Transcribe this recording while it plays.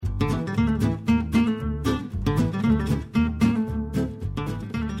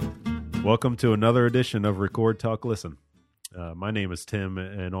Welcome to another edition of Record, Talk, Listen. My name is Tim,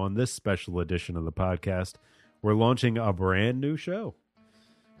 and on this special edition of the podcast, we're launching a brand new show.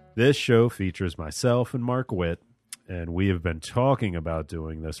 This show features myself and Mark Witt, and we have been talking about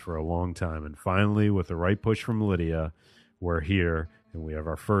doing this for a long time, and finally, with the right push from Lydia, we're here, and we have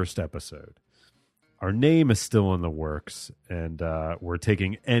our first episode. Our name is still in the works, and we're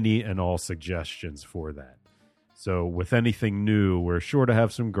taking any and all suggestions for that. So with anything new, we're sure to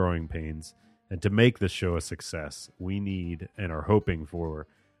have some growing pains. And to make this show a success, we need and are hoping for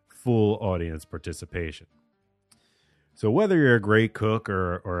full audience participation. So whether you're a great cook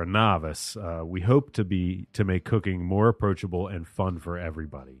or a novice, we hope to make cooking more approachable and fun for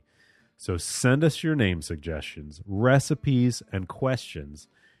everybody. So send us your name suggestions, recipes, and questions,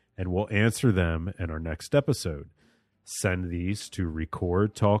 and we'll answer them in our next episode. Send these to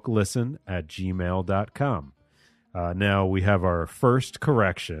recordtalklisten@gmail.com. Now we have our first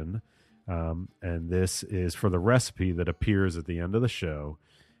correction, and this is for the recipe that appears at the end of the show.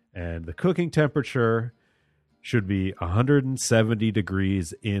 And the cooking temperature should be 170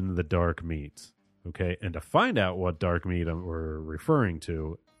 degrees in the dark meat. Okay, and to find out what dark meat we're referring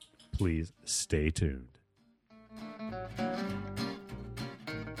to, please stay tuned.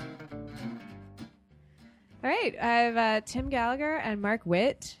 All right, I have Tim Gallagher and Mark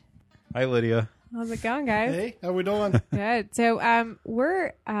Witt. Hi, Lydia. How's it going, guys? Hey, how we doing? Good. So,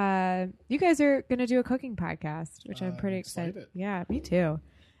 we're you guys are going to do a cooking podcast, which I'm pretty excited. Yeah, me too.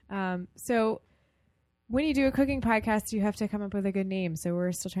 So, when you do a cooking podcast, you have to come up with a good name. So,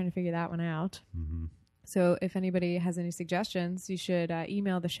 we're still trying to figure that one out. Mm-hmm. So, if anybody has any suggestions, you should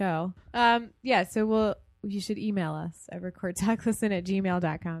email the show. So you should email us at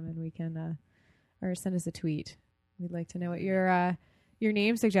recordtalklisten@gmail.com, and we can or send us a tweet. We'd like to know what your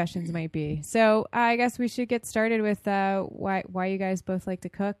name suggestions might be. So I guess we should get started with why you guys both like to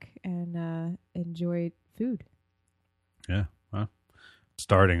cook and enjoy food. Yeah. Well,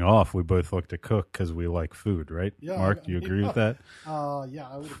 starting off, we both like to cook because we like food, right? Yeah, Mark, do you agree with that? Yeah,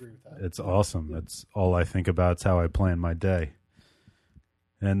 I would agree with that. It's awesome. That's all I think about. It's how I plan my day.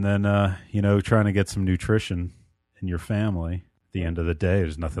 And then, trying to get some nutrition in your family. At the end of the day,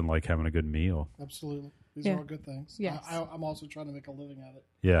 there's nothing like having a good meal. Absolutely. These are all good things. Yes. I'm also trying to make a living at it.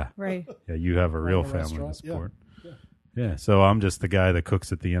 Yeah. Right. Yeah, you have a real family to restaurant. support. Yeah. Yeah, so I'm just the guy that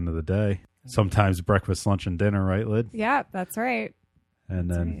cooks at the end of the day. Sometimes breakfast, lunch, and dinner, right, Lyd? Yeah, that's right. And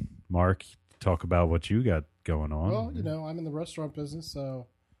then, right. Mark, talk about what you got going on. Well, I'm in the restaurant business, so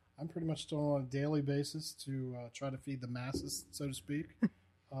I'm pretty much still on a daily basis to try to feed the masses, so to speak,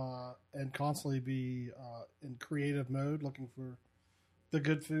 and constantly be in creative mode, looking for the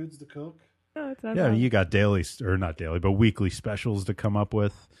good foods to cook. Oh, Yeah, you got not daily, but weekly specials to come up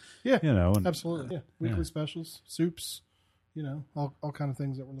with. Yeah, and absolutely. Yeah, weekly specials, soups, all kind of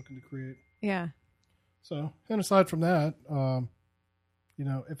things that we're looking to create. Yeah. So, and aside from that,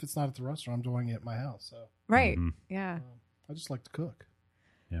 if it's not at the restaurant, I'm doing it at my house. So, Right. Mm-hmm. Yeah. I just like to cook.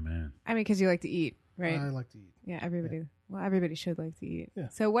 Yeah, man. I mean, because you like to eat, right? I like to eat. Yeah, everybody. Yeah. Well, everybody should like to eat. Yeah.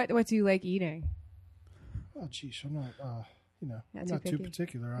 So what do you like eating? Oh, geez, I'm not. Not I'm too not too picky.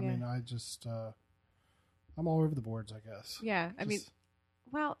 particular. I Yeah. mean, I just, I'm all over the boards, I guess. Yeah, I mean,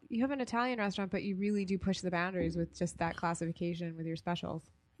 well, you have an Italian restaurant, but you really do push the boundaries with just that classification with your specials.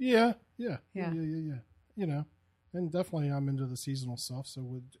 Yeah. And definitely I'm into the seasonal stuff.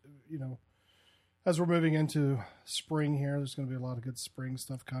 So as we're moving into spring here, there's going to be a lot of good spring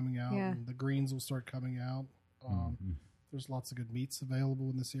stuff coming out. Yeah. And the greens will start coming out. There's lots of good meats available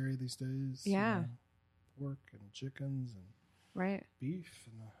in this area these days. Yeah. Pork and chickens and Right. beef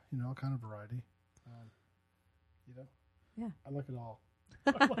and, all kind of variety. Yeah. I like it all.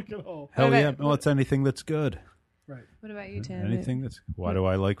 I like it all. Hell yeah. Well, it's anything that's good. Right. What about you, Tim? Anything that's... Why do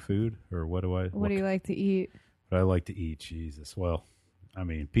I like food? Or what do I... What do you like to eat? What I like to eat? Jesus. Well, I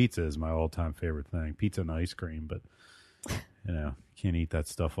mean, pizza is my all-time favorite thing. Pizza and ice cream, but, can't eat that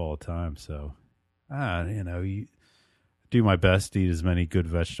stuff all the time. So, you do my best to eat as many good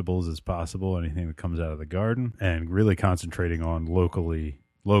vegetables as possible, anything that comes out of the garden, and really concentrating on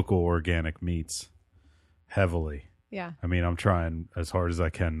local organic meats heavily. Yeah. I mean, I'm trying as hard as I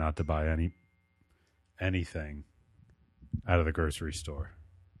can not to buy anything out of the grocery store.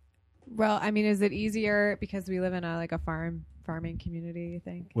 Well, I mean, is it easier because we live in a farming community, you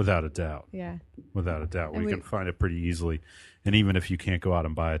think? Without a doubt. Yeah. Without a doubt. And We can find it pretty easily. And even if you can't go out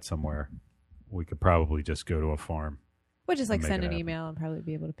and buy it somewhere, we could probably just go to a farm. We'll just make send it an happen. email and probably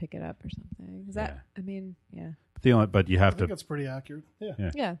be able to pick it up or something. Is that, I mean, yeah. But you have I think to, that's pretty accurate. Yeah.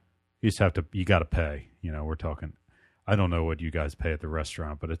 Yeah. you just have to, you got to pay. We're talking, I don't know what you guys pay at the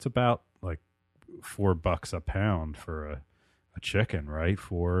restaurant, but it's about like $4 a pound for a chicken, right?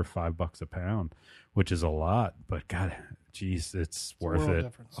 $4 or $5 a pound, which is a lot, but God, geez, it's a worth world it.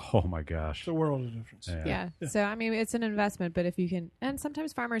 difference. Oh my gosh. It's a world of difference. Yeah. So, I mean, it's an investment, but if you can, and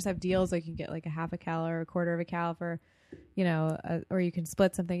sometimes farmers have deals, like you can get like a half a cow or a quarter of a cow for, you know, or you can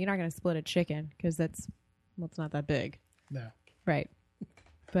split something. You're not going to split a chicken because it's not that big. No. Right.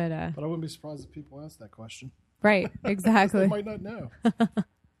 But But I wouldn't be surprised if people ask that question. right. They Exactly. might not know.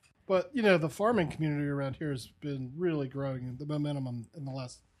 But, you know, the farming community around here has been really growing, and the momentum in the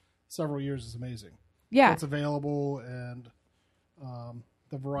last several years is amazing. Yeah. What's available and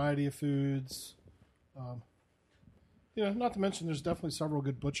the variety of foods. You know, not to mention there's definitely several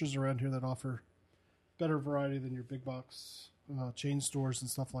good butchers around here that offer better variety than your big box chain stores and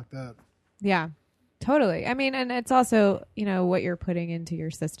stuff like that. Yeah. Totally. I mean, and it's also, you know, what you're putting into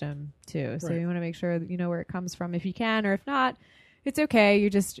your system too. So Right. you want to make sure that you know where it comes from if you can, or if not, it's okay. You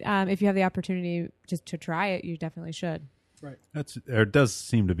just, if you have the opportunity just to try it, you definitely should. Right. There does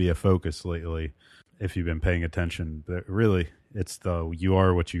seem to be a focus lately, if you've been paying attention, but really it's the you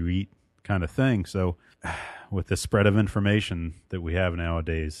are what you eat kind of thing. So with the spread of information that we have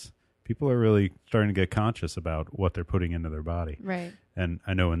nowadays, people are really starting to get conscious about what they're putting into their body. Right. And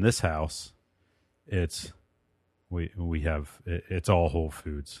I know in this house, it's it's all whole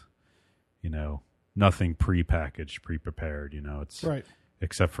foods, you know, nothing pre-packaged, pre-prepared, you know, it's Right.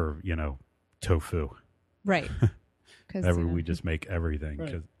 except for, you know, tofu. Right. Because We just make everything Right.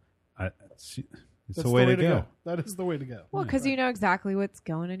 because it's That's the way to go. That is the way to go. well, because you know exactly what's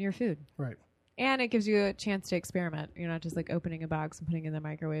going in your food. Right. And it gives you a chance to experiment. You're not just like opening a box and putting it in the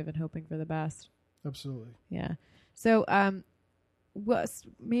microwave and hoping for the best. Absolutely. Yeah. So,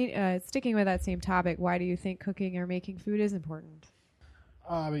 sticking with that same topic, why do you think cooking or making food is important?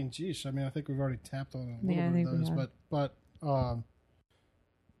 I mean, geez. I mean, I think we've already tapped on a Yeah, I little think bit we of those, have. but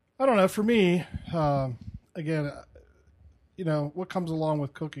I don't know. For me, again, you know, what comes along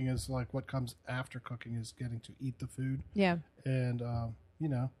with cooking is like what comes after cooking is getting to eat the food, Yeah. and you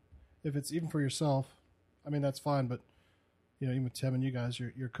know, if it's even for yourself, I mean, that's fine. But you know, even with Tim and you guys,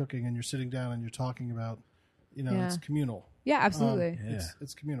 you're cooking and you're sitting down and you're talking about, you know, Yeah. it's communal. Yeah, absolutely. Yeah.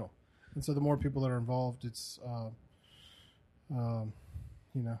 It's communal, and so the more people that are involved, it's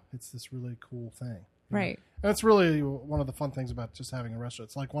you know, it's this really cool thing. you know? Right. And that's really one of the fun things about just having a restaurant.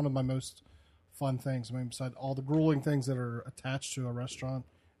 It's like one of my most fun things. I mean, besides all the grueling things that are attached to a restaurant,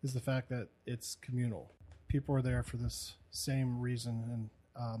 is the fact that it's communal. People are there for this same reason,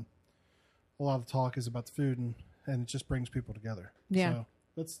 and a lot of the talk is about the food, and it just brings people together. Yeah.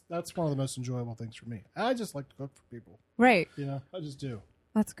 So that's one of the most enjoyable things for me. I just like to cook for people. Right. You know, I just do.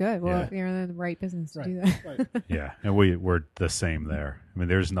 That's good. Well, Yeah. you're in the right business to Right. do that. Right. Yeah, and we're the same there. I mean,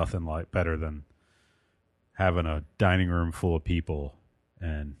 there's nothing like better than having a dining room full of people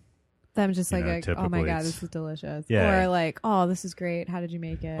and I'm just You like, know, oh my typically God, it's- this is delicious. Yeah. Or like, oh, this is great. How did you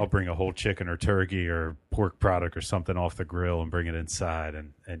make it? I'll bring a whole chicken or turkey or pork product or something off the grill and bring it inside,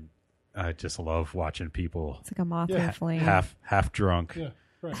 and I just love watching people It's like a moth Yeah. in a flame. half drunk Yeah.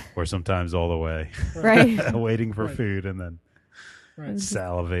 Right. or sometimes all the way Right. waiting for Right. food and then Right. Just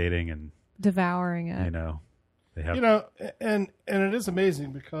salivating, and devouring it. you know they have You know, and it is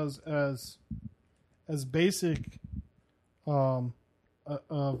amazing because as basic of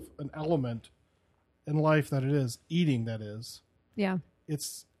an element in life that it is, eating that is, Yeah.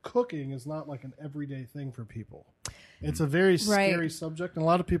 it's cooking is not like an everyday thing for people. It's a very scary subject, and a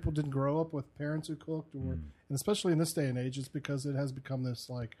lot of people didn't grow up with parents who cooked, or and especially in this day and age, it's because it has become this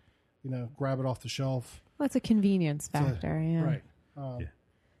like, you know, grab it off the shelf. Well, it's a convenience It's a- factor. Yeah. Right. Yeah.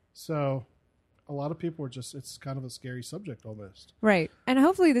 So a lot of people are just, it's kind of a scary subject almost. Right. And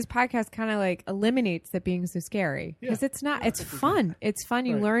hopefully this podcast kind of like eliminates that being so scary, because Yeah. it's not, Yeah, it's I think we fun. It's fun.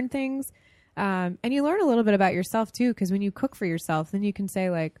 You Right. learn things. And you learn a little bit about yourself too, because when you cook for yourself, then you can say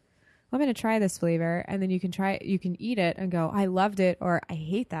like, well, I'm going to try this flavor, and then you can try it, you can eat it and go, I loved it, or I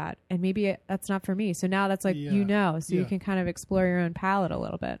hate that. And maybe that's not for me. So now that's like, you Yeah. know, so you Yeah. can kind of explore your own palate a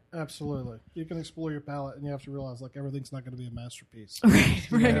little bit. Absolutely. You can explore your palate, and you have to realize like everything's not going to be a masterpiece. Right.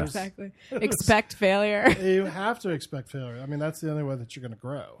 Right. Yes. Exactly. Expect failure. You have to expect failure. I mean, that's the only way that you're going to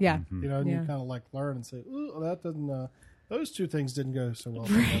grow. Yeah. You know, and Yeah. you kind of like learn and say, ooh, that doesn't, those two things didn't go so well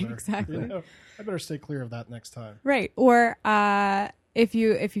Right, together. exactly. You know, I better stay clear of that next time. Right. Or if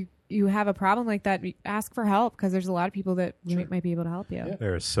you have a problem like that, ask for help, because there's a lot of people that Sure. might be able to help you. Yeah.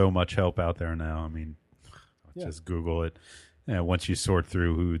 there is so much help out there now. I mean, Yeah. just Google it. Once you sort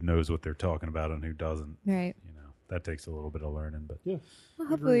through who knows what they're talking about and who doesn't, Right. you know, that takes a little bit of learning. But Yeah. Well,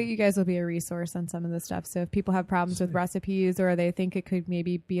 hopefully you guys will be a resource on some of this stuff. So if people have problems with recipes, or they think it could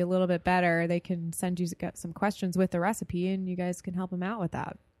maybe be a little bit better, they can send you some questions with the recipe, and you guys can help them out with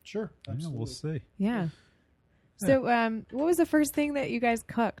that. Sure. yeah, Absolutely. we'll see. Yeah. So, what was the first thing that you guys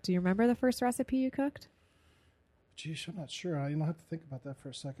cooked? Do you remember the first recipe you cooked? Geez, I'm not sure. I have to think about that for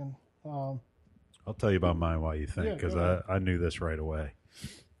a second. I'll tell you about mine while you think, Yeah, because go ahead. I knew this right away.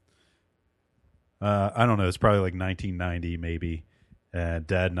 I don't know. It's probably like 1990 maybe. And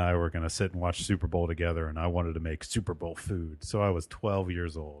Dad and I were going to sit and watch Super Bowl together, and I wanted to make Super Bowl food. So I was 12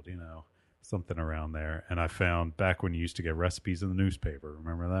 years old, something around there. And I found back when you used to get recipes in the newspaper.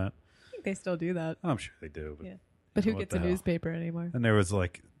 Remember that? I think they still do that. I'm sure they do. But, Yeah. But who what gets the a hell? newspaper anymore? And there was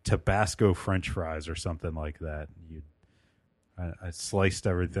like Tabasco French fries or something like that. I sliced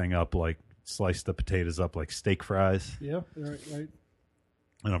everything up, like sliced the potatoes up like steak fries. Yeah, right.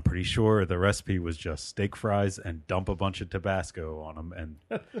 And I'm pretty sure the recipe was just steak fries and dump a bunch of Tabasco on them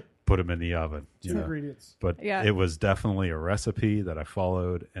and put them in the oven. Two ingredients. But Yeah. it was definitely a recipe that I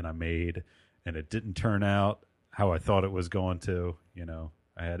followed and I made, and it didn't turn out how I thought it was going to.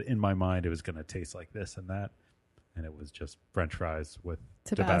 I had in my mind it was going to taste like this and that, and it was just French fries with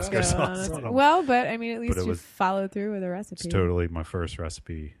Tabasco on sauce it. on them. Well, but I mean, at least it you was- followed through with a recipe. It's totally my first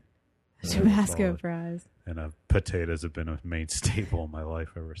recipe. that I ever Tabasco followed. fries. And potatoes have been a main staple in my life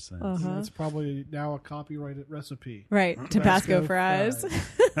ever since. Uh-huh. It's probably now a copyrighted recipe. Right, Tabasco Tabasco fries.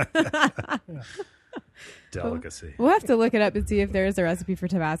 Delicacy. We'll have to look it up and see if there is a recipe for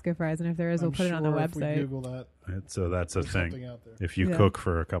Tabasco fries, and if there is, we'll I'm put it on the sure if we website. Google that. So that's a There's thing. something out there. If you Yeah. cook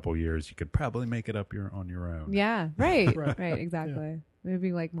for a couple years, you could probably make it up on your own. Yeah, right, Right. right, exactly.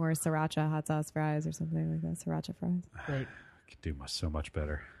 Maybe like more sriracha hot sauce fries or something like that. Sriracha fries. Right. I could do so much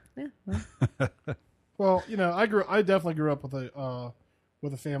better. Yeah. Well, Well, I definitely grew up with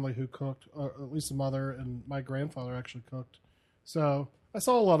a family who cooked, or at least a mother, and my grandfather actually cooked. So I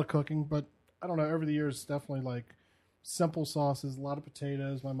saw a lot of cooking, but I don't know. Over the years, definitely like simple sauces, a lot of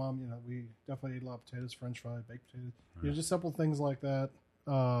potatoes. My mom, we definitely ate a lot of potatoes, French fries, baked potatoes, just simple things like that.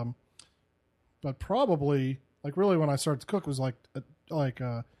 But probably like really when I started to cook was like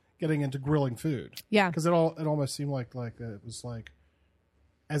getting into grilling food, yeah. because it almost seemed like it was like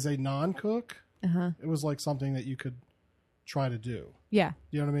as a non-cook. Uh-huh. It was like something that you could try to do. Yeah.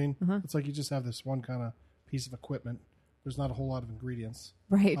 You know what I mean? Uh-huh. It's like you just have this one kind of piece of equipment. There's not a whole lot of ingredients,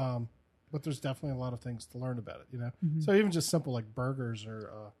 Right. but there's definitely a lot of things to learn about it. Mm-hmm. So even just simple like burgers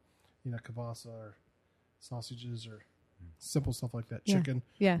or kielbasa or sausages or simple stuff like that, Yeah. chicken.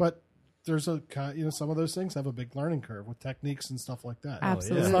 Yeah. But there's some of those things have a big learning curve with techniques and stuff like that.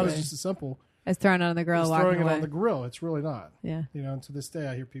 Absolutely. It's not as just as simple As throwing it on the grill, as walking throwing it away. on the grill. It's really not. Yeah. And to this day,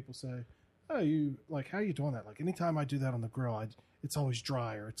 I hear people say, "Oh, how are you doing that? Like anytime I do that on the grill, it's always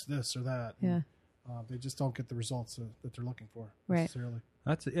dry or it's this or that." Yeah. And, they just don't get the results that they're looking for Right. necessarily.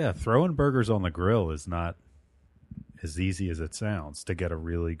 Throwing burgers on the grill is not as easy as it sounds to get a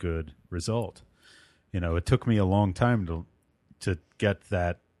really good result. It took me a long time to get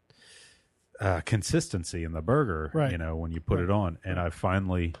that consistency in the burger, Right. when you put it on. And I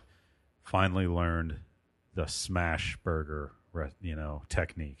finally learned the smash burger,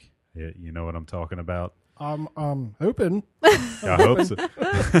 technique. You know what I'm talking about? I'm hoping. I hope so.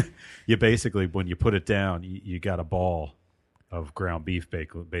 You basically, when you put it down, you got a ball of ground beef,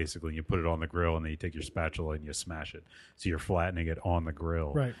 basically. You put it on the grill, and then you take your spatula and you smash it. So you're flattening it on the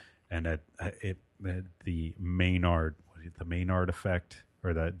grill, Right. And the Maynard effect,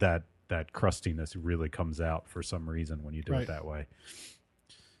 or that crustiness really comes out for some reason when you do Right. it that way.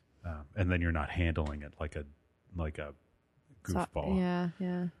 And then you're not handling it like a goofball.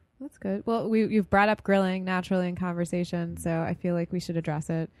 Yeah. That's good. Well, you've brought up grilling naturally in conversation, so I feel like we should address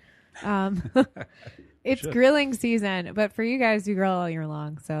it. It's Should. grilling season, but for you guys, you grill all year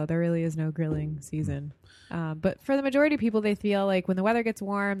long, so there really is no grilling season. But for the majority of people, they feel like when the weather gets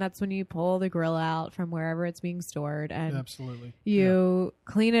warm, that's when you pull the grill out from wherever it's being stored, and Absolutely. you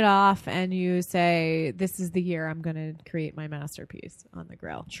clean it off, and you say, "This is the year I'm going to create my masterpiece on the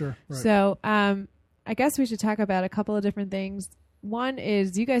grill." Sure. Right. So, I guess we should talk about a couple of different things. One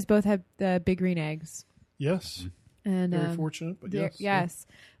is you guys both have the big green eggs, yes. and Very fortunate, but yes. yes.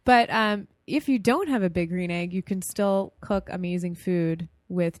 But if you don't have a big green egg, you can still cook amazing food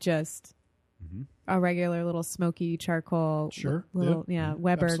with just Mhm. a regular little smoky charcoal, Sure. little Yep.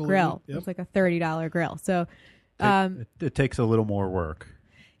 Weber Absolutely. grill. Yep. It's like a $30 grill. So, It takes a little more work.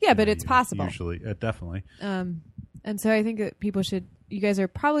 yeah, but it's possible. Usually, definitely. And so I think that you guys are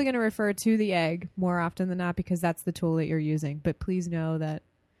probably going to refer to the egg more often than not because that's the tool that you're using. But please know that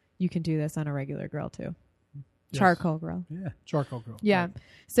you can do this on a regular grill too. Yes. Charcoal grill. Yeah. Charcoal grill. Yeah. Right.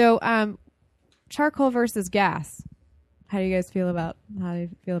 So, charcoal versus gas. How do you guys feel about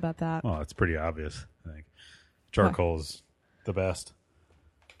that? Well, it's pretty obvious. I think charcoal's the best.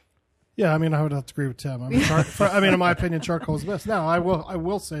 Yeah, I mean, I would have to agree with Tim. I mean, in my opinion, charcoal is the best. Now, I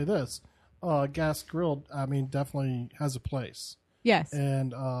will say this: gas grilled, I mean, definitely has a place. Yes.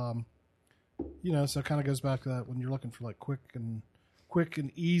 And so it kind of goes back to that when you're looking for like quick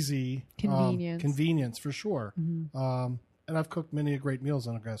and easy Convenience. for sure. And I've cooked many great meals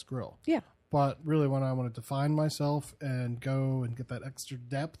on a gas grill. Yeah. But really, when I want to define myself and go and get that extra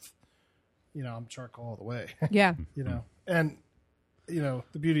depth, I'm charcoal all the way. Yeah. And the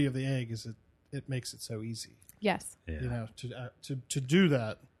beauty of the egg is it makes it so easy. Yes. Yeah. To do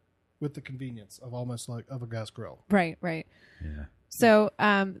that with the convenience of almost like of a gas grill. Right. Right. Yeah. So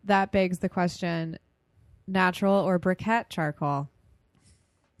that begs the question: natural or briquette charcoal?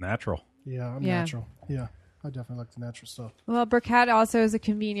 Natural. Yeah, I'm Yeah. natural. Yeah, I definitely like the natural stuff. Well, briquette also is a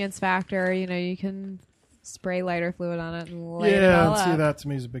convenience factor. You can spray lighter fluid on it and light it all and see up. that to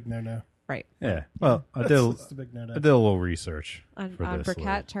me is a big no-no. Right. Yeah. Well, I did. That's the big no-no. I did a little research On for this,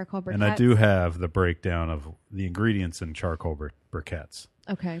 briquette, charcoal briquette. and I do have the breakdown of the ingredients in charcoal briquettes,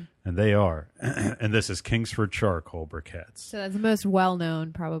 Okay. and they are, and this is Kingsford charcoal briquettes, So that's the most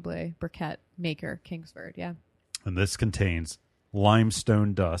well-known, probably, briquette maker, Kingsford. Yeah. and this contains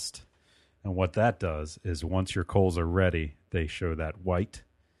limestone dust, and what that does is once your coals are ready, they show that white.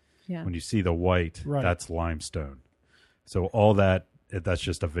 Yeah. When you see the white, Right. that's limestone. So all that's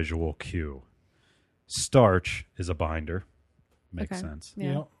just a visual cue. Starch is a binder. Makes Okay. sense.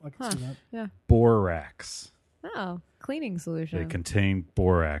 Yeah. I can see that. Yeah. Borax. Oh, cleaning solution. They contain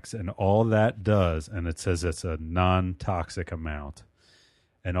borax, and all that does, and it says it's a non-toxic amount,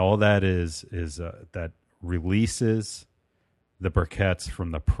 and all that is that releases the briquettes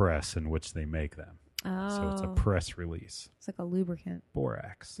from the press in which they make them. Oh. So it's a press release. It's like a lubricant.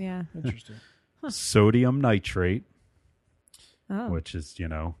 Borax. Yeah. Interesting. Sodium nitrate, Oh. which is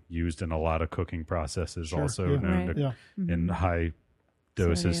used in a lot of cooking processes, Sure, also yeah. known Right. to, Yeah. in high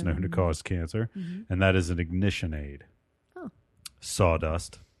doses Sodium, known to cause cancer, Mhm. and that is an ignition aid. Oh.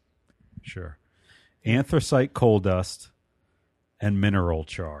 Sawdust, sure. Anthracite coal dust and mineral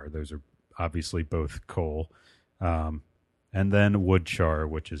char. Those are obviously both coal. And then wood char,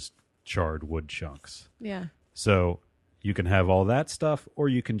 which is charred wood chunks. Yeah. So you can have all that stuff, or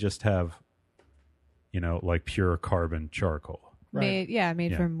you can just have, like pure carbon charcoal. Right.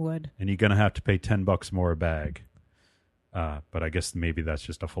 Made Yeah. from wood. And you're going to have to pay $10 more a bag. But I guess maybe that's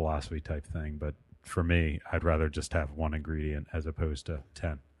just a philosophy type thing. But for me, I'd rather just have one ingredient as opposed to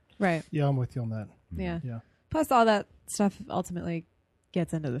 10. Right. Yeah, I'm with you on that. Yeah. Yeah. Plus, all that stuff ultimately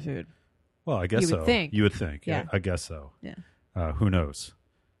gets into the food. Well, I guess You would so. think. You would think. Yeah. I guess so. Yeah. Who knows?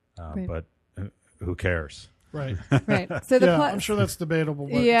 Right. But who cares? Right. Right. So the yeah, plus. I'm sure that's debatable.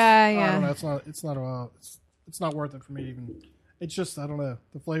 But Yeah, I yeah. don't know. It's not worth it for me even. It's just, I don't know.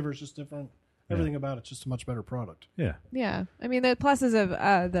 The flavor is just different. Everything about it's just a much better product. Yeah. Yeah. I mean, the pluses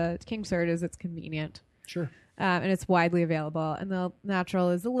of the Kingsford is it's convenient. Sure. And it's widely available. And the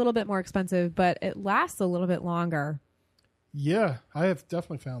natural is a little bit more expensive, but it lasts a little bit longer. Yeah, I have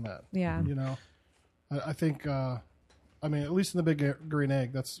definitely found that. Yeah. I think, at least in the big green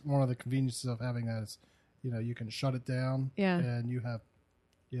egg, that's one of the conveniences of having that is, you can shut it down. Yeah. And you have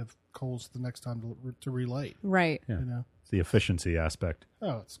coals the next time to relight. Right. Yeah. It's the efficiency aspect.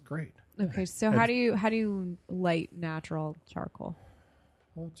 Oh, it's great. Okay. So how do you light natural charcoal?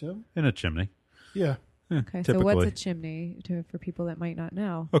 Oh, Tim? In a chimney. Yeah. Okay. So what's a chimney for people that might not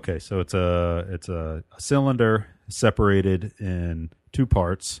know? Okay, so it's a cylinder separated in two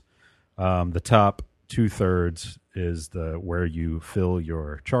parts. The top 2/3 is where you fill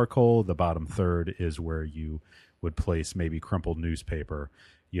your charcoal. The bottom third is where you would place maybe crumpled newspaper.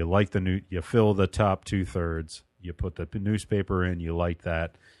 You you fill the top 2/3. You put the newspaper in. You light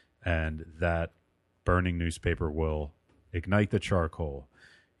that, and that burning newspaper will ignite the charcoal.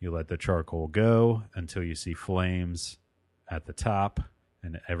 You let the charcoal go until you see flames at the top,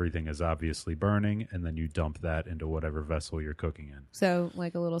 and everything is obviously burning, and then you dump that into whatever vessel you're cooking in, So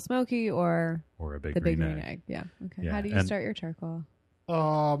like a little smoky or or a big the big green green egg. egg. Yeah. Okay. Yeah, How do you and- start your charcoal?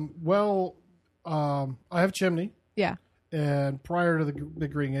 I have a chimney, Yeah. and prior to the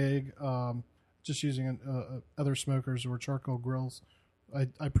big green egg, just using other smokers or charcoal grills,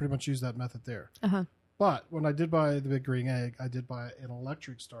 I pretty much use that method there. Uh-huh. But when I did buy the big green egg, I did buy an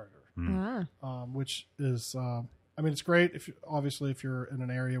electric starter, Ah. which is, it's great if you're in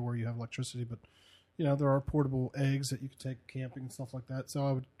an area where you have electricity, but there are portable eggs that you can take camping and stuff like that.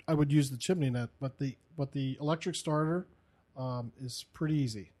 So I would use the chimney net, but the electric starter is pretty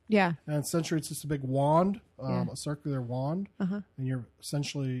easy. Yeah. And essentially, it's just a big wand, Yeah. a circular wand, Uh-huh. and you're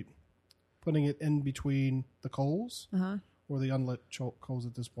essentially putting it in between the coals Uh-huh. or the unlit coals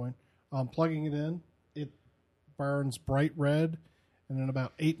at this point, plugging it in. It burns bright red, and in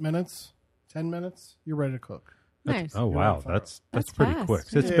about 8 minutes, 10 minutes, you're ready to cook. Nice. Oh You're wow, right, fire. that's pretty fast. quick.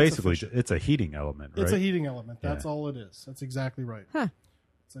 So Yeah, it's it's basically efficient. it's a heating element, right? It's a heating element. That's Yeah. all it is. That's exactly right. Huh.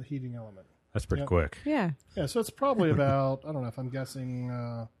 It's a heating element. That's pretty Yep. quick. Yeah. Yeah, so it's probably about, I don't know if I'm guessing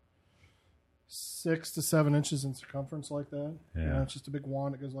 6 to 7 inches in circumference like that. Yeah. It's just a big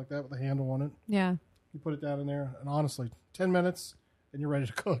wand that goes like that with a handle on it. Yeah. You put it down in there, and honestly, 10 minutes and you're ready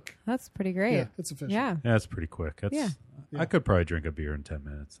to cook. That's pretty great. Yeah, it's efficient. Yeah. Yeah, it's pretty quick. That's, Yeah. Yeah. I could probably drink a beer in 10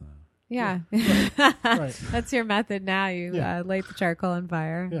 minutes. Yeah. Right. That's your method now. You Yeah. light the charcoal on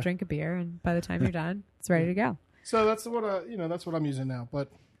fire, Yeah. drink a beer, and by the time you're done, it's ready to go. So that's what that's what I'm using now.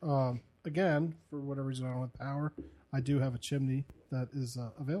 But again, for whatever reason, I don't have power. I do have a chimney that is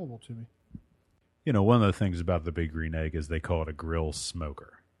available to me. You know, one of the things about the Big Green Egg is they call it a grill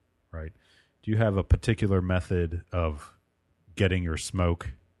smoker, right? Do you have a particular method of getting your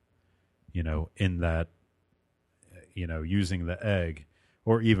smoke, in that, using the egg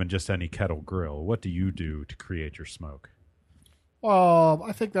or even just any kettle grill? What do you do to create your smoke?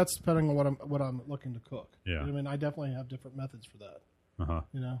 I think that's depending on what I'm looking to cook. Yeah. I mean, I definitely have different methods for that. Uh-huh.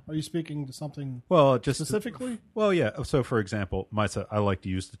 Are you speaking to something Well, just specifically? Well, yeah. So, for example, I like to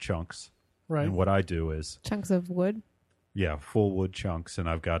use the chunks. Right. And what I do is, Chunks of wood, full wood chunks, and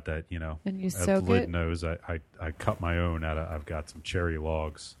I've got that, and you as soak Lid it. knows, I cut my own I've got some cherry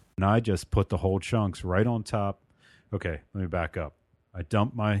logs, and I just put the whole chunks right on top. Okay, let me back up. I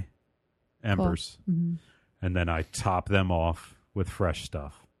dump my embers, Mm-hmm. and then I top them off with fresh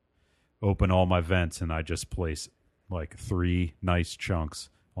stuff. Open all my vents, and I just place like 3 nice chunks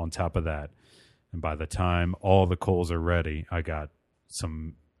on top of that. And by the time all the coals are ready, I got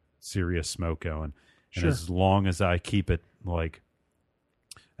some serious smoke going. And Sure. as long as I keep it like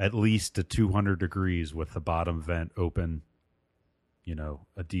at least to 200 degrees with the bottom vent open,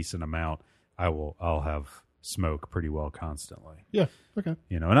 a decent amount, I'll have smoke pretty well constantly. Yeah. Okay.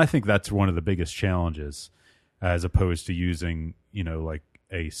 And I think that's one of the biggest challenges, as opposed to using, like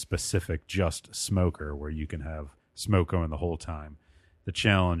a specific just smoker where you can have smoke going the whole time. The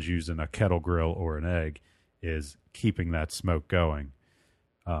challenge using a kettle grill or an egg is keeping that smoke going,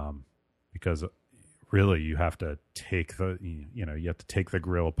 because really you have to take the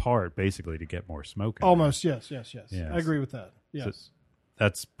grill apart basically to get more smoke in there. Almost. Yes. Yes. I agree with that. Yes.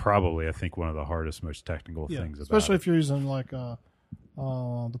 That's probably, I think, one of the hardest, most technical things about especially it. if you're using like the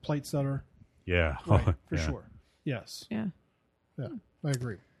plate setter. Yeah. Right, for Yeah. sure. Yes. Yeah. Yeah. I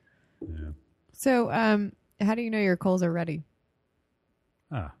agree. Yeah. So, how do you know your coals are ready?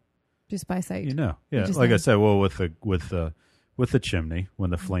 Just by sight. Yeah. just Like know. I said, well, with the chimney, when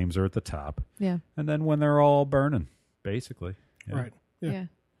the flames are at the top, Yeah. and then when they're all burning, basically. Yeah. Right. Yeah. Yeah.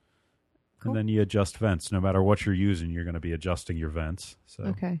 Cool. And then you adjust vents. No matter what you're using, you're going to be adjusting your vents. So,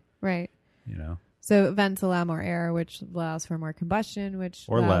 Okay. Right. you So vents allow more air, which allows for more combustion, which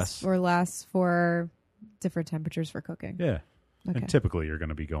Or allows, less. or less for different temperatures for cooking. yeah. Okay. And typically you're going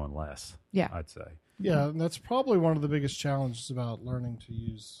to be going less, Yeah. I'd say. Yeah, and that's probably one of the biggest challenges about learning to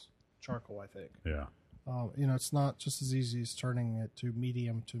use charcoal, I think. Yeah. It's not just as easy as turning it to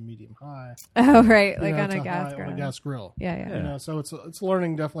medium high. Oh, right. Like You know, on a to gas high grill. on a gas grill. Yeah. Yeah. Yeah. So it's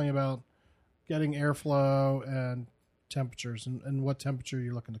learning definitely about getting airflow and temperatures and what temperature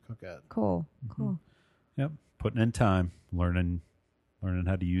you're looking to cook at. Cool. Cool. Yep. Putting in time, learning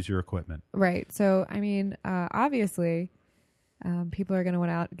how to use your equipment. Right. So, I mean, obviously, people are going to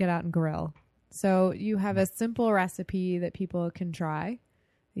want to get out and grill. So you have a simple recipe that people can try.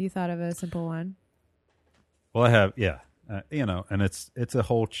 You thought of a simple one? Well, I have, and it's a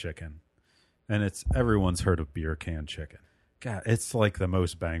whole chicken, and everyone's heard of beer can chicken. God, it's like the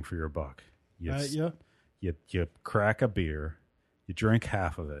most bang for your buck. You crack a beer, you drink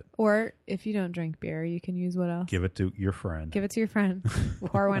half of it, Or if you don't drink beer, you can use what else? give it to your friend, Give it to your friends.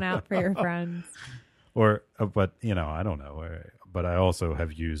 Pour one out for your friends. or but I don't know, but I also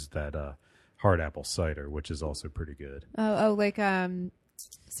have used that hard apple cider, which is also pretty good. Oh, like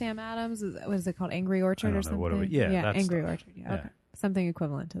Sam Adams. What is it called? Angry Orchard I don't or know something? what that Angry stuff. Orchard. Yeah. Yeah. Okay. Something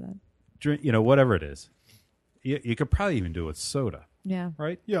equivalent to that. Drink, whatever it is. You could probably even do it with soda, Yeah.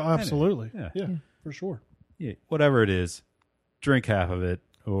 right? Yeah, absolutely. Yeah. Yeah, for sure. Yeah, whatever it is, drink half of it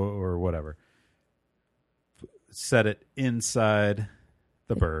or whatever. Set it inside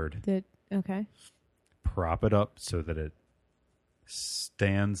the bird. Okay. Prop it up so that it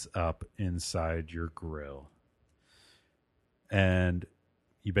stands up inside your grill. And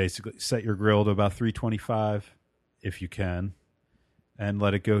you basically set your grill to about 325 if you can, and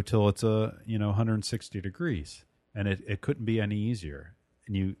let it go till it's 160 degrees. And it couldn't be any easier.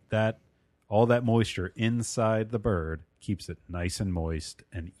 And all that moisture inside the bird keeps it nice and moist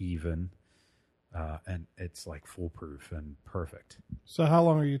and even, and it's like foolproof and perfect. So how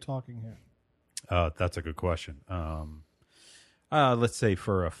long are you talking here? That's a good question. Let's say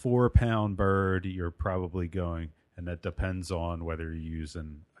for a 4-pound bird, you're probably going, and that depends on whether you're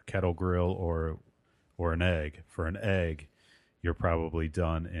using a kettle grill or an egg. For an egg, you're probably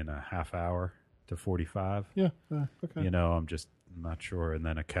done in a half hour to 45. Yeah. Okay. I'm just not sure. And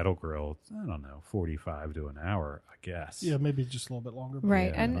then a kettle grill, I don't know, 45 to an hour, I guess. Yeah, maybe just a little bit longer. But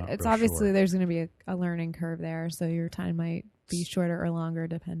Right. Yeah, And not it's real obviously sure. there's going to be a learning curve there. So your time might be shorter or longer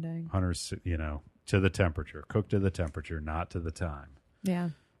depending. Hunters, to the temperature, cook to the temperature, not to the time. Yeah.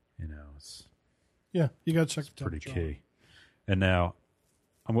 It's Yeah, you got to check the pretty temperature. key. And now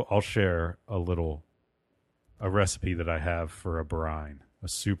I'll share a recipe that I have for a brine, a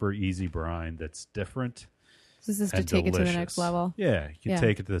super easy brine that's different. So this is to and take it to the delicious. next level. Yeah, you can Yeah.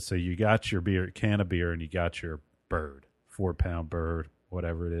 take it to so you got your can of beer, and you got your bird, 4-pound bird,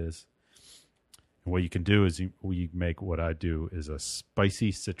 whatever it is. And what you can do is you make what I do is a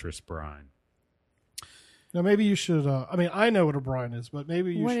spicy citrus brine. Now, maybe you should. I know what a brine is, but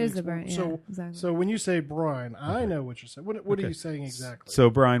maybe you What should. is a explain- brine? Yeah, So, exactly. so when you say brine, I know what you're saying. What are Okay. you saying exactly? So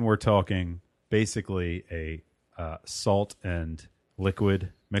brine, we're talking basically a salt and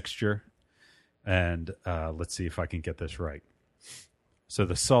liquid mixture. And let's see if I can get this right. So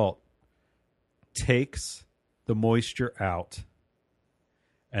the salt takes the moisture out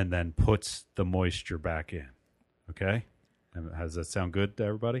and then puts the moisture back in. Okay? And does that sound good to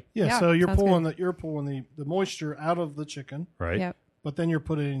everybody? yeah. Yeah, So you're sounds pulling the moisture out of the chicken, Right? Yep. but then you're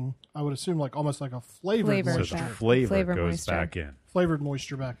putting, I would assume, like almost like a flavored Flavor So moisture, the back. flavor goes moisture. back in. flavored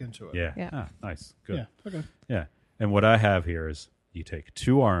moisture back into it. Yeah. Yeah. Ah, nice. Good. Yeah. Okay. Yeah. And what I have here is you take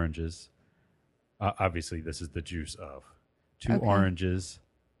 2 oranges. Obviously, this is the juice of 2 Okay. oranges,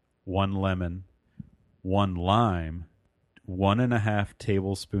 1 lemon, 1 lime, 1.5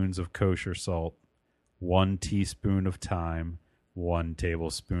 tablespoons of kosher salt, 1 teaspoon of thyme, 1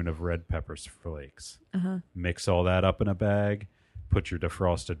 tablespoon of red pepper flakes. Mix all that up in a bag. Put your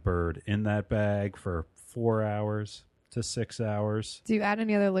defrosted bird in that bag for 4 hours to 6 hours. Do you add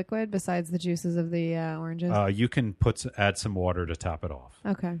any other liquid besides the juices of the oranges? You can add some water to top it off.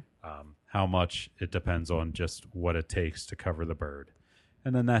 Okay. How much, it depends on just what it takes to cover the bird.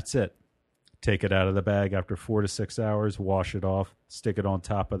 And then that's it. Take it out of the bag after 4 to 6 hours, wash it off, stick it on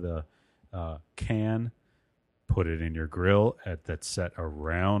top of the can, put it in your grill that's set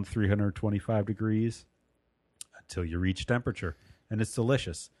around 325 degrees until you reach temperature. And it's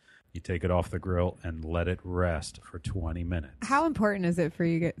delicious. You take it off the grill and let it rest for 20 minutes. How important is it for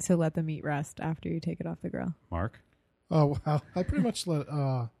you to let the meat rest after you take it off the grill? Mark? Oh, wow. I pretty much let.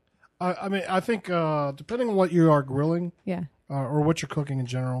 I think depending on what you are grilling Yeah. or what you're cooking in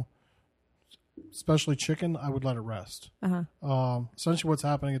general, especially chicken, I would let it rest. Essentially, what's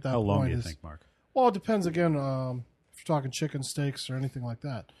happening at that How point long do you is, think, Mark? well, it depends again. If you're talking chicken, steaks, or anything like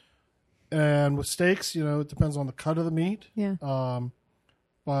that, and with steaks, it depends on the cut of the meat. Yeah.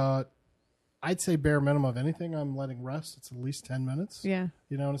 But I'd say bare minimum of anything I'm letting rest, it's at least 10 minutes. Yeah.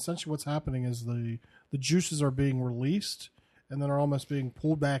 And essentially what's happening is the juices are being released and then are almost being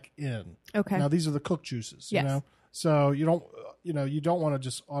pulled back in. Okay. Now these are the cooked juices, Yes. So you don't want to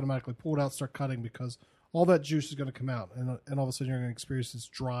just automatically pull it out, start cutting, because all that juice is going to come out, and all of a sudden you're going to experience this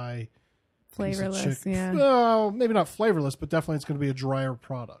dry, piece of Flavorless. chicken. Yeah. Well, maybe not flavorless, but definitely it's going to be a drier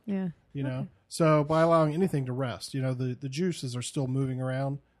product. Yeah. So by allowing anything to rest, the juices are still moving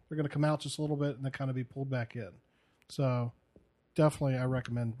around. They're going to come out just a little bit and then kind of be pulled back in. So definitely I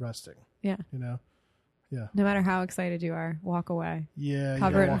recommend resting. Yeah. Yeah. No matter how excited you are, walk away. Yeah. you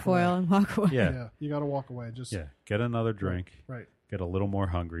Cover gotta it in walk foil away. and walk away. Yeah. Yeah. You got to walk away. Just Yeah. Get another drink. Right. Get a little more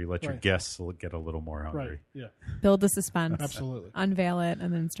hungry. Let your Right. guests get a little more hungry. Right. Yeah. Build the suspense. Absolutely. Unveil it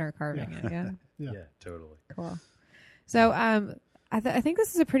and then start carving it. Yeah. Yeah. Totally. Cool. So I think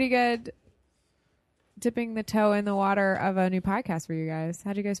this is a pretty good dipping the toe in the water of a new podcast for you guys.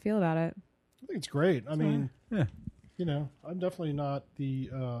 How do you guys feel about it? I think it's great. I mean, Yeah. I'm definitely not the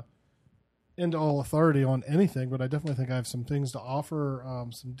end all authority on anything, but I definitely think I have some things to offer.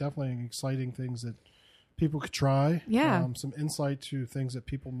 Some definitely exciting things that people could try. Yeah. Some insight to things that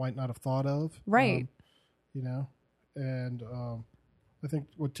people might not have thought of. Right. And I think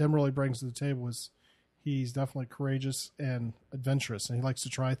what Tim really brings to the table is he's definitely courageous and adventurous, and he likes to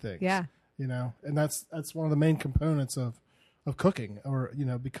try things. Yeah. And that's one of the main components of cooking, or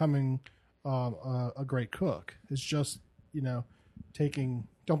becoming a great cook. Is just taking.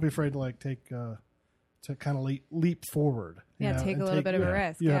 Don't be afraid to take to kind of leap forward. Yeah, take a little bit of a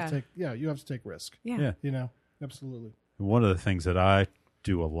risk. You Yeah. have to take. Yeah, you have to take risk. Yeah. Yeah. Absolutely. One of the things that I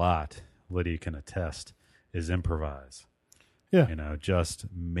do a lot, Lydia can attest, is improvise. Yeah. Just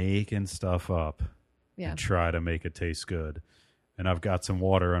making stuff up Yeah. and try to make it taste good. and I've got some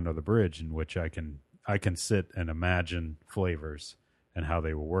water under the bridge in which I can sit and imagine flavors and how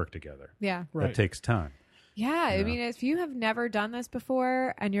they will work together. Yeah. Right. That takes time. Yeah. I mean, if you have never done this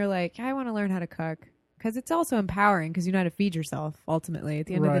before and you're like, I want to learn how to cook, because it's also empowering because you know how to feed yourself ultimately at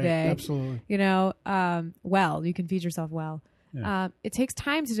the end of the day. Absolutely. You know, you can feed yourself well. Yeah. It takes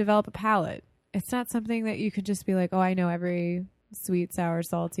time to develop a palate. It's not something that you could just be like, oh, I know every sweet, sour,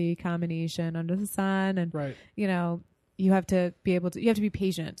 salty combination under the sun. And, Right. you know, you have to be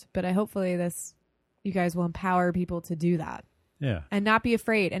patient. But hopefully you guys will empower people to do that. Yeah. And not be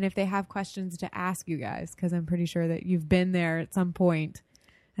afraid. And if they have questions, to ask you guys, because I'm pretty sure that you've been there at some point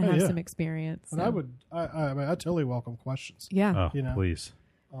and have some experience. And so. I mean, I totally welcome questions. Yeah. Oh, You know. please.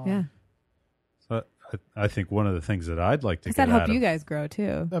 Yeah. So I think one of the things that I'd like to Does get that help out you of, guys grow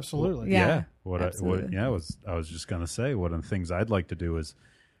too? Absolutely. Yeah. Absolutely. I was just going to say, one of the things I'd like to do is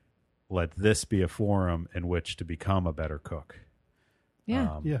let this be a forum in which to become a better cook.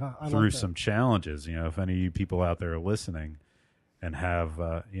 Yeah. Yeah. I Through like that. some challenges. You know, if any of you people out there are listening and have,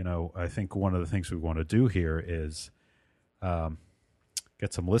 I think one of the things we want to do here is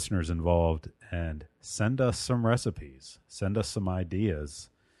get some listeners involved and send us some recipes, send us some ideas.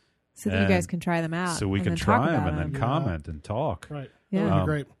 So that you guys can try them out. So we and can then talk try them about and then Yeah. comment and talk. Right. Yeah. That would be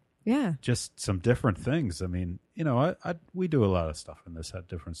great. Yeah. Just some different things. I mean, you know, we do a lot of stuff in this,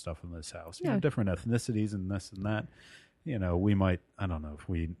 different stuff in this house. You know, Yeah. different ethnicities and this and that. You know, we might, I don't know if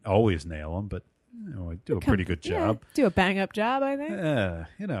we always nail them, but you know, we do a pretty good Yeah, job. do a bang up job, I think.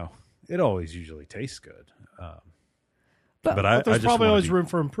 You know, it always usually tastes good. But But I But there's just probably wanna always be- room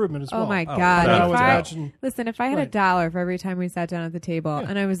for improvement as well. Oh my Oh, God. without I a would doubt. imagine. Listen, if I had Right. $1 for every time we sat down at the table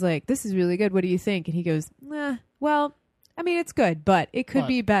and I was like, this is really good, what do you think? And he goes, well, I mean, it's good, but it could But-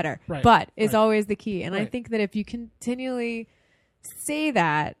 be better. right, But is right. always the key. And I Right. think that if you continually say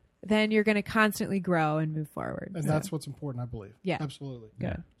that, then you're going to constantly grow and move forward. And So, that's what's important, I believe. Yeah. Absolutely.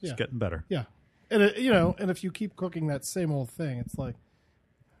 Yeah, it's getting better. Yeah. And, and if you keep cooking that same old thing, it's like,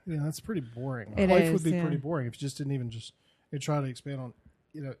 that's pretty boring. It Life is, would be yeah. pretty boring if you just didn't even you try to expand on,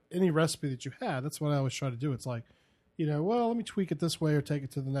 any recipe that you had. That's what I always try to do. It's like, well, let me tweak it this way or take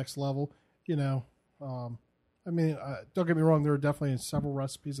it to the next level. I mean, don't get me wrong. There are definitely several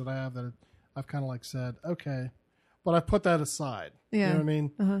recipes that I have that I've kind of like said, okay, but I've put that aside. Yeah. You know what I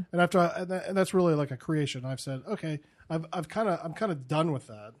mean? Uh-huh. And and that's really like a creation. I've said, okay, I'm kind of done with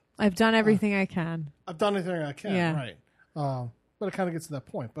that. I've done everything I can. I've done anything I can, Yeah. right? But it kind of gets to that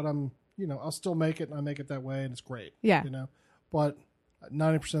point. But I'll still make it, and I make it that way, and it's great. Yeah. But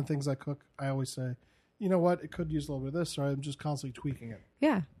 90% of things I cook, I always say, you know what, it could use a little bit of this, or I'm just constantly tweaking it.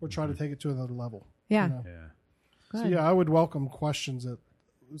 Yeah. Or try to take it to another level. Yeah. Yeah. So yeah, I would welcome questions that,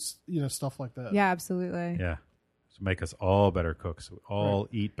 stuff like that. Yeah, absolutely. Yeah. To make us all better cooks, we all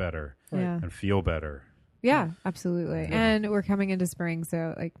eat better Yeah. and feel better. Yeah, absolutely. Yeah. And we're coming into spring,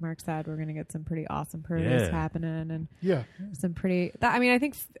 so like Mark said, we're going to get some pretty awesome produce Yeah. happening, and Yeah. some pretty. I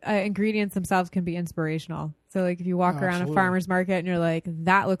think ingredients themselves can be inspirational. So like if you walk around a Absolutely. farmer's market and you're like,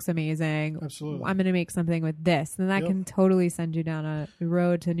 that looks amazing. Absolutely. I'm going to make something with this, then that Yep. can totally send you down a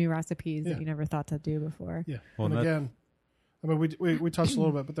road to new recipes Yeah. that you never thought to do before. Yeah. Well, and that- again, I mean, we touched a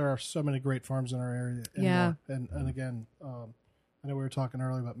little bit, but there are so many great farms in our area. And, Yeah. And again, I know we were talking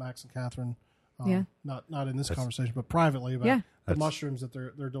earlier about Max and Catherine. Yeah. Not in this That's- conversation, but privately about Yeah. the That's- mushrooms that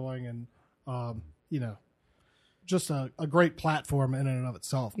they're doing, and just a great platform in and of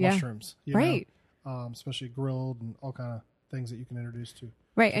itself. Yeah. Mushrooms, Right. especially grilled and all kind of things that you can introduce to.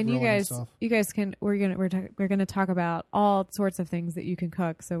 Right, and you grilling and guys, stuff. can. We're gonna talk about all sorts of things that you can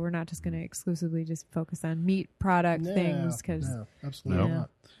cook. So we're not just gonna exclusively just focus on meat product things, because No, absolutely Yeah. not.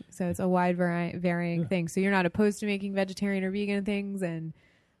 so it's a wide varying thing. So you're not opposed to making vegetarian or vegan things and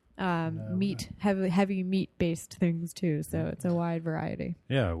meat heavy meat based things too. So it's a wide variety.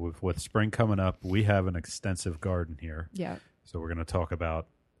 Yeah. With spring coming up, we have an extensive garden here. Yeah, So we're going to talk about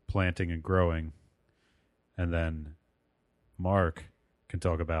planting and growing. And then Mark can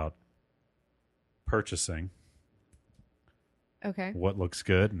talk about purchasing, okay. what looks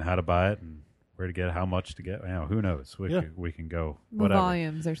good and how to buy it and where to get it, how much to get. Who knows? We can go whatever.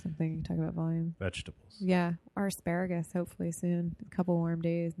 Volumes or something. You can talk about volume. Vegetables. Yeah, or asparagus. Hopefully soon. A couple warm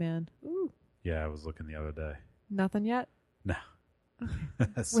days, man. Ooh, Yeah, I was looking the other day. nothing yet. No.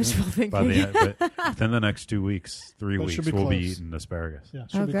 Wishful thinking. By but within the next 2 weeks, 3 But it weeks, should be we'll be close. eating asparagus. Yeah,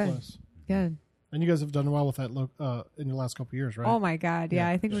 should be good. close. Good. And you guys have done well with that in the last couple of years, right? Oh my God! Yeah,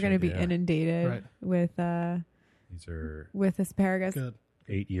 Yeah. I think we're going to be Yeah. inundated Right. These are with asparagus. Good.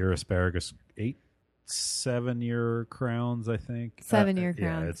 8-year asparagus, 7-year crowns, I think. 7-year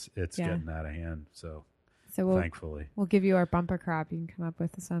Yeah, crowns. it's Yeah. getting out of hand. So So we'll thankfully. we'll give you our bumper crop. You can come up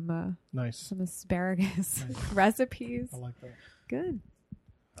with some Nice. asparagus Nice. recipes. I like that. Good.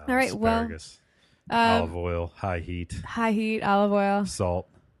 All right, well, Asparagus, olive oil, high heat, high heat, olive oil. salt,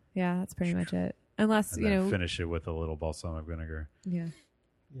 Yeah, that's pretty much it. Unless and then finish it with a little balsamic vinegar. Yeah.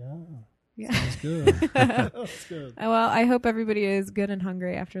 Yeah. Sounds good. That's good. Well, I hope everybody is good and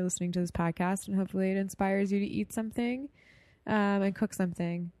hungry after listening to this podcast, and hopefully it inspires you to eat something and cook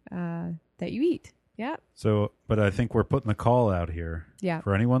something that you eat. Yeah. So, but I think we're putting the call out here Yeah.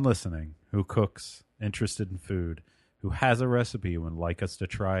 for anyone listening who cooks, interested in food, who has a recipe and would like us to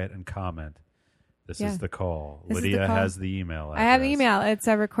try it and comment. This Yeah. is the call. This is the Lydia call. has the email address. I have the email. It's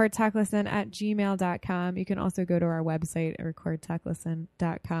recordtalklisten@gmail.com. You can also go to our website at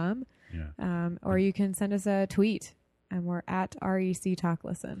recordtalklisten.com. Yeah. Or you can send us a tweet, and we're at REC Talk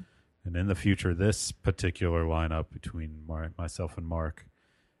Listen. And in the future, this particular lineup between myself and Mark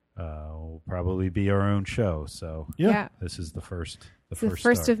will probably be our own show. So Yeah. this is the first. It's the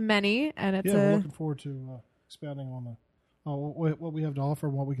first start. of many, and it's We're looking forward to expounding on what we have to offer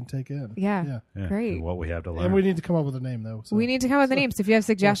and what we can take in. Yeah. Yeah, great. and what we have to learn. And we need to come up with a name, though. So. We need to come up with a name. So if you have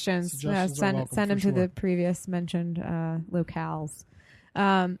suggestions, suggestions are welcome send them for to the sure. previous mentioned locales.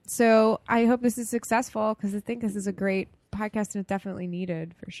 So I hope this is successful, because I think this is a great podcast and it's definitely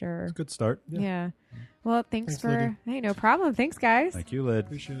needed for sure. It's a good start. Yeah. Well, thanks Thanks, Lydia. Hey, no problem. Thanks, guys. Thank you, Lyd.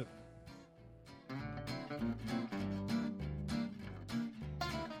 Appreciate it.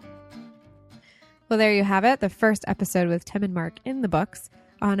 Well, there you have it. The first episode with Tim and Mark in the books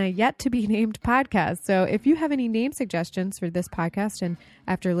on a yet to be named podcast. So if you have any name suggestions for this podcast, and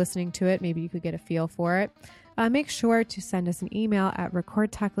after listening to it, maybe you could get a feel for it, make sure to send us an email at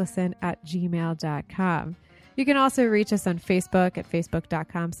recordtalklisten@gmail.com. You can also reach us on Facebook at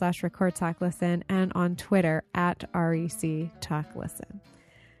facebook.com/recordtalklisten and on Twitter at REC Talk Listen.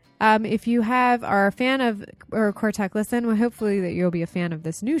 If you are a fan of Record Talk Listen, well, hopefully that you'll be a fan of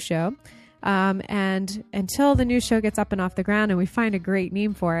this new show. And until the new show gets up and off the ground and we find a great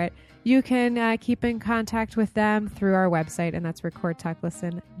name for it, you can keep in contact with them through our website, and that's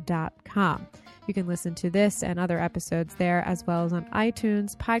recordtalklisten.com. You can listen to this and other episodes there, as well as on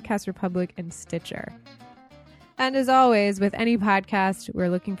iTunes, Podcast Republic, and Stitcher. And as always, with any podcast, we're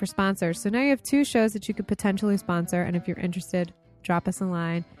looking for sponsors. So now you have 2 shows that you could potentially sponsor, and if you're interested, drop us a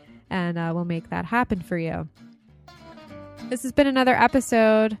line, and we'll make that happen for you. This has been another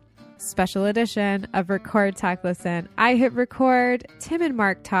episode, special edition of Record Talk Listen. I hit record, Tim and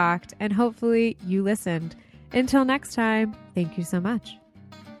Mark talked, and hopefully you listened. Until next time, thank you so much.